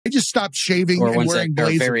just stopped shaving and wearing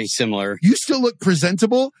blazers. Very similar. You still look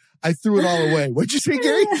presentable. I threw it all away. What'd you say,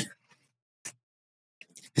 Gary?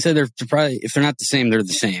 I said they're probably, if they're not the same, they're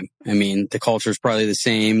the same. I mean, the culture is probably the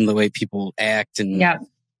same, the way people act, and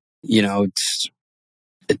you know,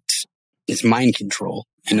 it's mind control.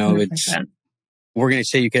 You know, 100%. We're going to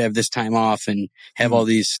say you could have this time off and have all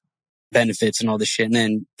these benefits and all this shit, and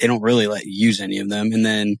then they don't really let you use any of them, and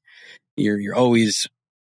then you're always,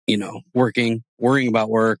 you know, worrying about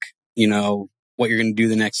work, you know, what you're going to do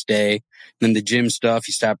the next day. And then the gym stuff,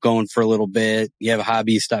 you stop going for a little bit. You have a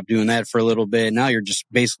hobby, you stop doing that for a little bit. Now you're just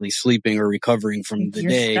basically sleeping or recovering from the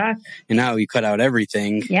day. Stuck. And now you cut out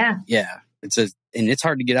everything. Yeah. Yeah. And it's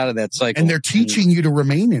hard to get out of that cycle. And they're teaching you to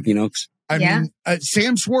remain in it. You know, I mean,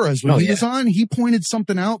 Sam Suarez, when he was on, he pointed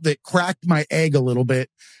something out that cracked my egg a little bit.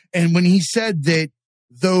 And when he said that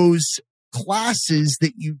those classes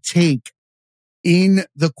that you take in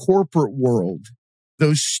the corporate world,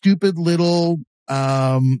 those stupid little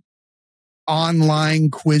online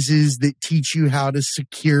quizzes that teach you how to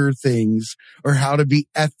secure things or how to be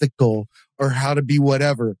ethical or how to be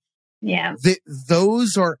whatever. Yeah.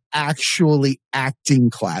 Those are actually acting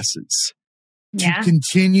classes to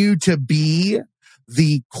continue to be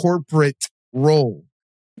the corporate role.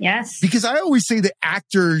 Yes. Because I always say that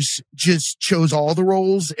actors just chose all the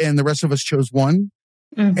roles and the rest of us chose one.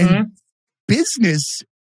 Mm-hmm. And business